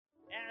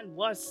And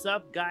what's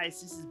up,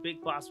 guys? This is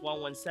Big Boss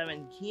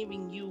 117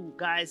 giving you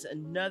guys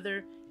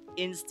another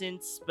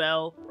instant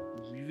spell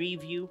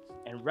review.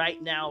 And right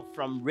now,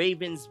 from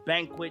Raven's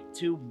Banquet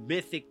to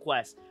Mythic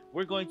Quest,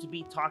 we're going to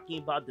be talking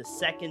about the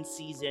second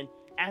season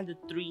and the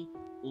three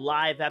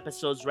live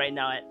episodes right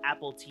now at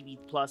Apple TV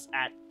Plus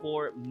at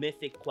for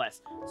Mythic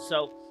Quest.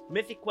 So,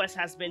 Mythic Quest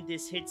has been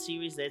this hit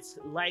series that's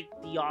like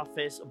The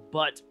Office,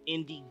 but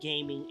in the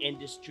gaming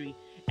industry,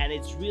 and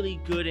it's really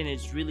good and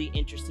it's really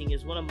interesting.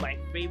 It's one of my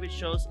favorite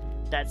shows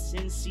that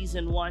since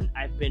season one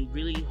I've been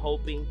really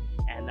hoping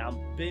and I've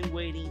been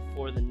waiting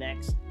for the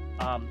next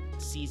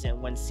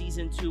season. When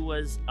season two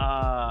was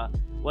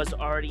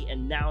already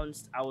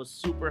announced, I was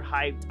super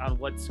hyped on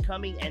what's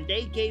coming, and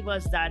they gave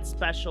us that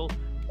special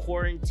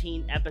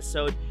quarantine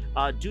episode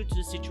due to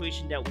the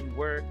situation that we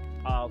were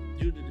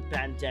due to the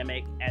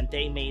pandemic, and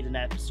they made an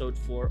episode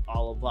for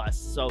all of us.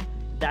 So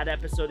that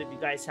episode, if you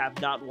guys have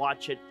not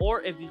watched it,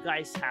 or if you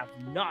guys have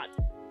not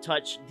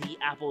touched the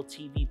Apple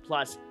TV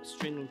Plus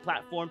streaming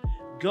platform,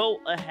 go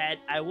ahead.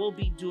 I will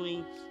be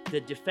doing the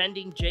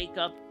Defending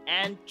Jacob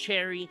and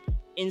Cherry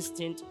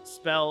instant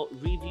spell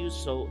reviews,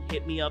 so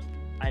hit me up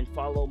and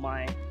follow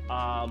my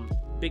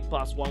Big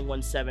Boss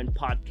 117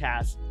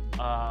 podcast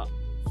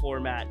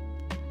format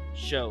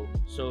show.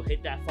 So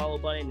hit that follow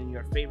button in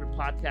your favorite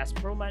podcast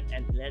format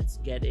and let's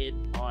get it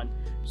on.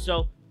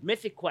 So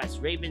Mythic Quest,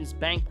 Raven's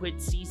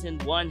Banquet Season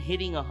 1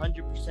 hitting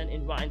 100%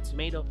 in Rotten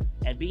Tomato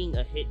and being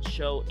a hit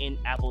show in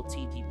Apple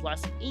TV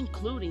Plus,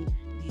 including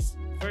these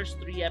first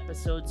 3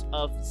 episodes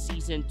of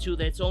Season 2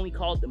 that's only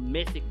called the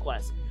Mythic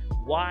Quest.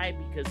 Why?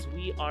 Because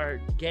we are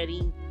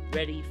getting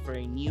ready for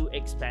a new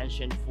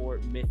expansion for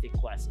Mythic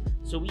Quest.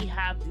 So we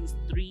have these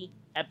 3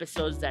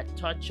 episodes that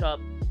touch up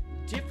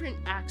different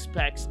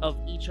aspects of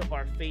each of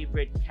our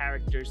favorite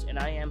characters, and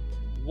I am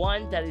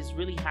one that is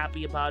really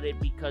happy about it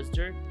because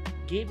they're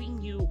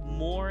giving you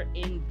more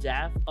in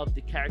depth of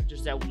the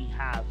characters that we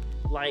have,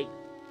 like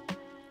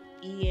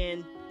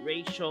Ian,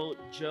 Rachel,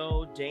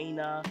 Joe,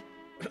 Dana,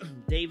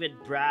 David,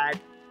 Brad,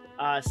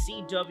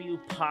 CW,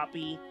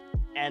 Poppy,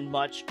 and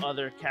much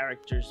other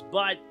characters.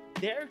 But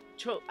they're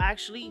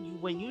actually,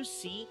 when you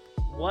see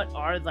what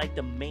are like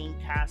the main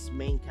cast,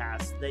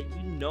 that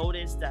you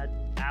notice that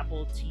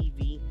Apple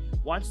TV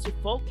wants to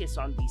focus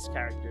on these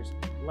characters.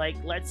 Like,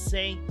 let's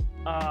say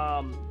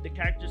the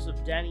characters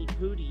of Danny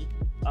Pudi.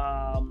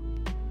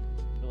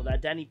 Well,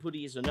 that Danny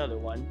Pudi is another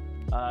one.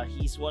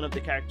 He's one of the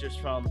characters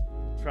from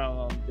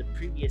the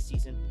previous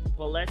season.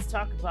 But let's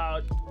talk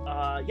about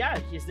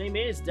his name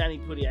is Danny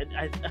Pudi.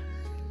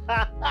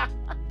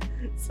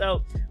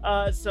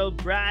 So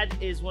Brad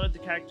is one of the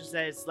characters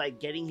that is like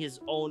getting his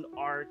own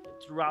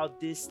arc throughout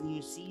this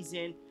new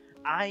season.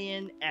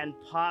 Ian and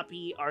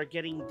Poppy are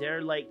getting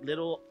their like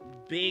little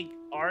big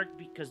arc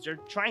because they're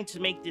trying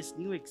to make this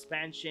new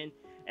expansion.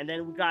 And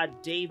then we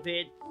got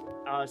David,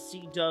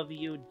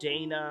 CW,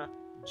 Dana,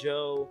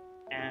 Joe,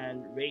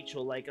 and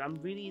Rachel. Like, I'm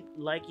really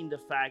liking the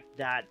fact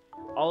that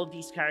all of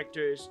these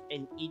characters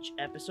in each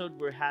episode,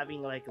 we're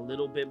having like a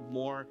little bit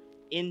more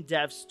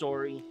in-depth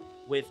story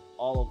with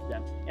all of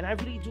them, and I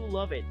really do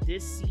love it.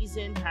 This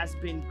season has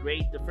been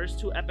great. The first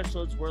 2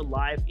 episodes were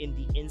live in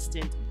the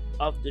instant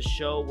of the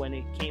show when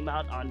it came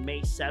out on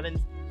May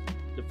 7th.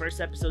 The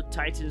first episode,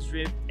 Titan's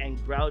Rift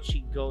and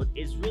Grouchy Goat,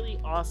 is really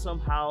awesome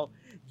how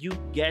you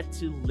get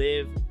to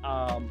live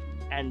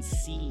and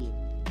see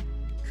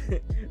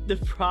the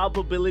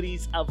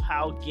probabilities of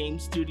how game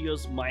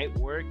studios might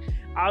work.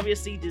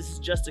 Obviously, this is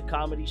just a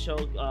comedy show.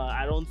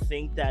 I don't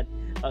think that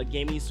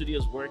gaming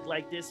studios work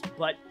like this,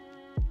 but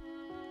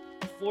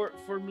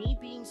for me,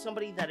 being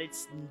somebody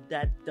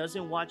that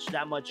doesn't watch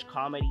that much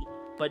comedy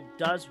but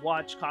does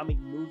watch comic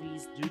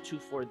movies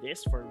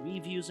for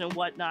reviews and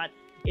whatnot,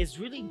 is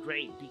really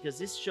great because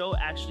this show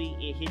actually,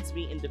 it hits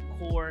me in the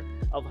core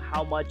of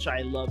how much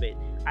I love it.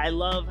 I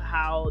love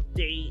how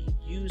they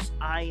use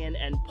Ian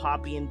and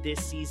Poppy in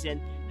this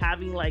season,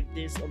 having like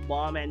this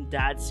mom and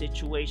dad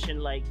situation,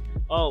 like,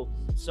 oh,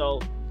 so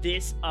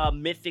this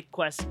Mythic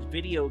Quest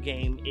video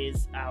game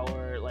is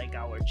our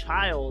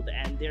child,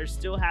 and they're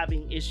still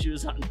having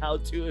issues on how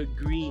to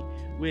agree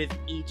with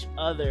each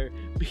other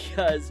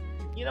because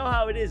you know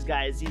how it is,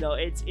 guys. You know,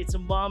 it's a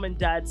mom and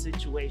dad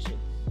situation.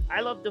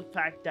 I love the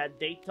fact that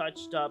they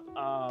touched up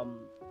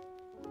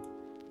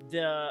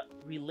the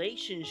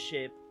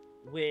relationship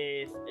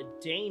with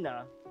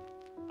Dana.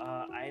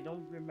 I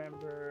don't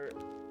remember,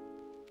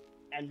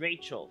 and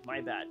Rachel.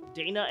 My bad.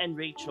 Dana and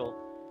Rachel.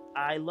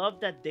 I love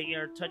that they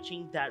are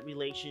touching that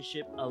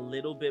relationship a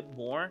little bit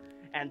more,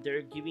 and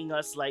they're giving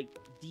us like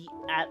the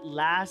at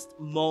last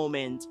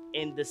moment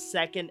in the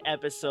second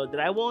episode that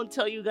I won't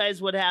tell you guys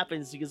what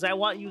happens because I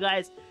want you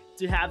guys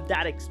to have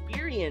that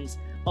experience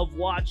of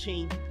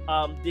watching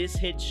this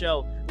hit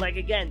show. Like,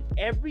 again,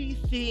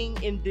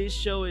 everything in this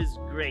show is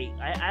great.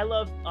 I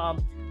love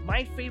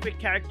my favorite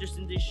characters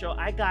in this show.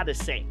 I gotta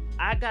say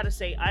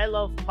I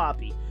love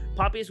Poppy.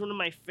 Poppy is one of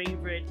my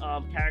favorite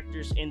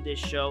characters in this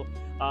show.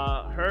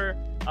 Her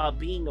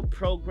being a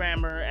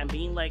programmer and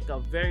being like a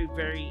very,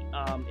 very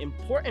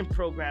important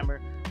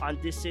programmer on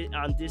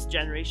this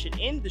generation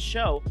in the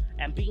show,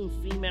 and being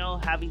female,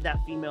 having that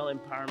female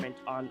empowerment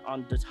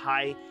on the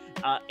high,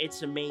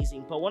 it's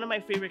amazing. But one of my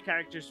favorite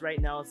characters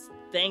right now,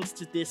 thanks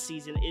to this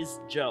season, is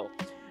Joe.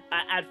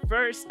 At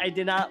first, I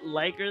did not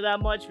like her that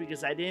much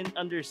because I didn't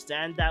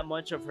understand that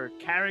much of her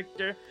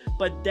character.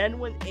 But then,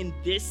 when in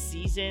this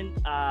season,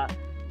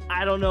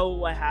 I don't know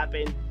what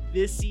happened.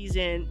 This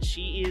season,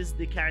 she is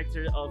the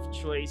character of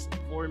choice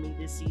for me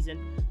this season.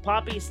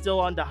 Poppy's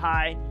still on the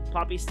high.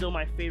 Poppy's still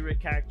my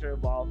favorite character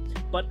of all.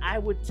 But I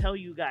would tell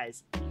you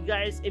guys,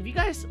 if you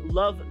guys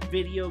love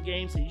video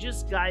games and you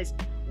just guys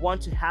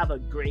want to have a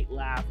great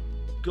laugh,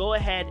 go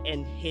ahead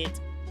and hit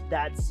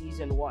that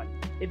season 1.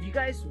 If you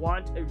guys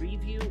want a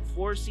review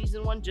for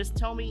season 1, just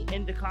tell me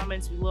in the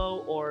comments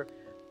below, or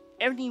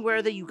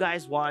anywhere that you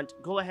guys want.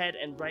 Go ahead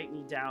and write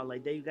me down,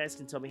 like that you guys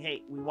can tell me,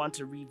 hey, we want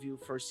to review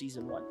for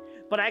season 1.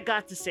 But I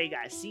got to say,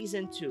 guys,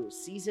 season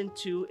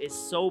 2 is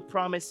so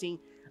promising.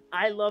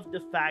 I love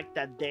the fact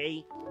that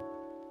they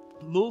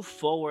move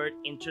forward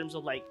in terms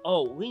of like,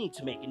 oh, we need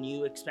to make a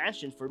new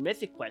expansion for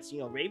Mythic Quest. You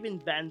know,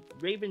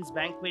 Raven's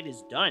Banquet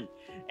is done,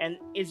 and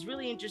it's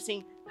really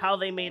interesting how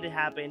they made it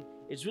happen.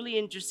 It's really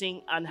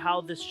interesting on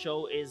how this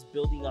show is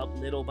building up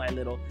little by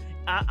little.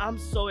 I'm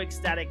so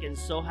ecstatic and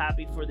so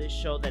happy for this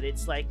show that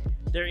it's like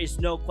there is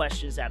no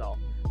questions at all.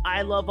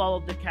 I love all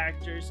of the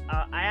characters.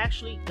 I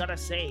actually gotta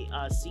say,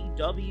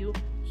 CW,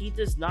 he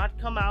does not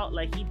come out,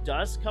 like he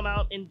does come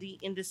out in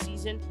the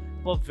season,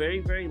 but very,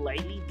 very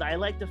lightly. I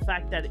like the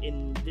fact that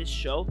in this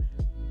show,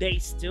 they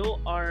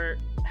still are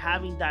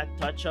having that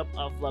touch up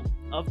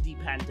of the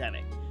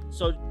pandemic.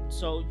 So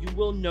you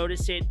will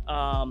notice it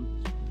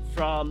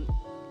from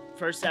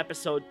first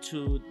episode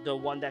to the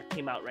one that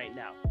came out right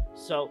now.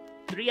 So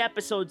 3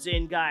 episodes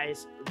in,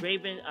 guys.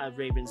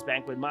 Raven's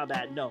Banquet, my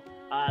bad. No,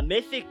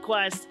 Mythic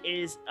Quest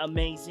is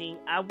amazing.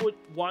 I would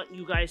want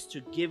you guys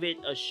to give it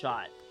a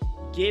shot.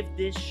 Give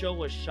this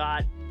show a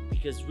shot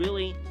because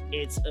really,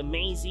 it's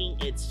amazing.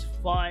 It's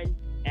fun,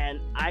 and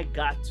I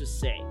got to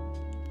say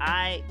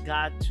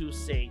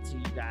to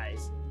you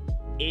guys,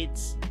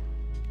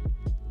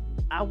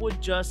 I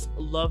would just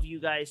love you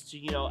guys to,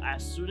 you know,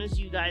 as soon as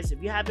you guys,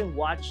 if you haven't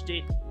watched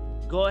it,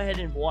 go ahead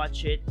and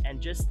watch it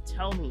and just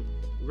tell me.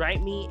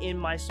 Write me in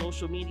my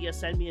social media,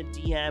 send me a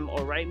DM,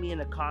 or write me in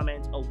a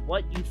comment of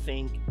what you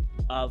think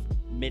of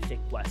Mythic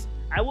Quest.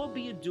 I will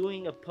be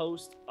doing a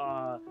post,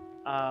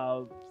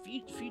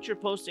 future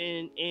post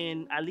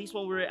in at least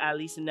when we're at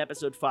least in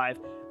episode 5,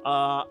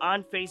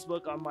 on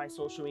Facebook, on my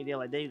social media,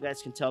 like that you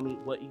guys can tell me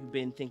what you've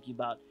been thinking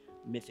about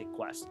Mythic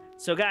Quest.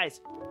 So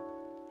guys,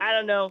 I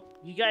don't know,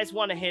 you guys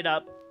want to hit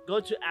up, go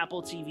to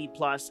Apple TV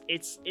Plus.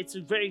 It's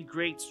a very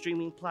great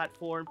streaming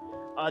platform.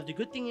 The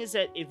good thing is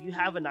that if you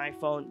have an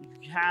iPhone,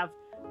 you have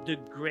the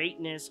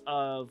greatness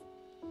of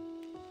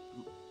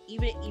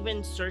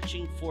even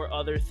searching for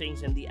other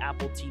things in the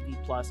Apple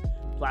TV Plus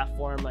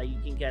platform. Like you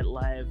can get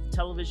live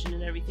television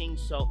and everything.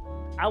 So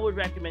I would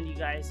recommend you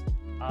guys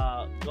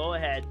go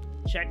ahead,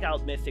 check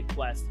out Mythic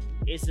Quest.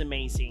 It's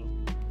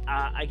amazing.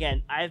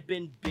 Again, I've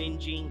been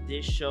binging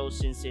this show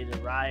since it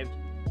arrived.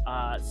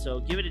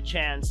 So give it a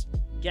chance.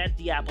 Get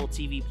the Apple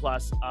TV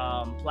Plus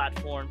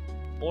platform,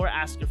 or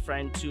ask a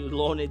friend to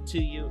loan it to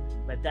you,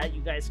 but that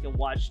you guys can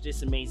watch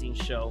this amazing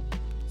show.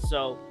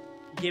 So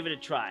give it a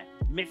try.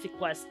 Mythic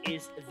Quest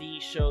is the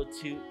show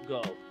to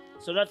go.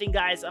 So nothing,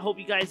 guys. I hope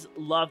you guys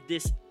love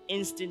this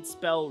instant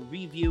spell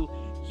review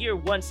here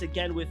once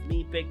again with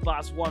me, Big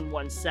Boss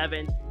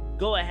 117.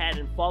 Go ahead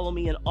and follow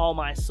me on all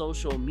my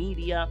social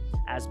media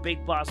as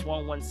Big Boss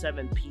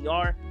 117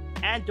 PR.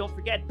 And don't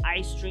forget,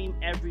 I stream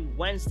every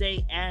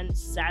Wednesday and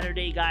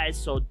Saturday, guys,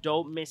 so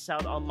don't miss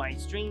out on my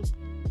streams.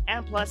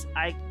 And plus,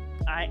 I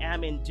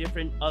am in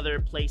different other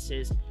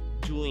places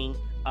doing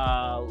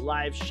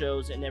live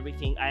shows and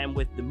everything. I am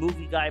with the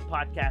Movie Guy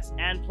podcast,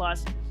 and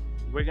plus,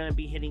 we're going to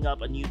be hitting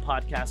up a new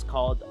podcast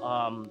called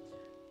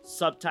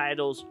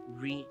Subtitles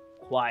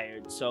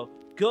Required. So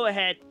go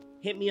ahead,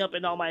 hit me up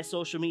in all my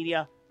social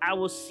media. I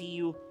will see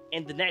you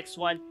in the next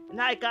one. And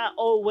like I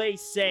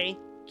always say,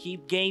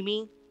 keep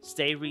gaming,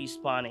 stay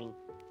respawning.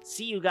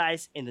 See you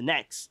guys in the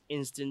next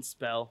Instant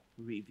Spell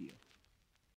Review.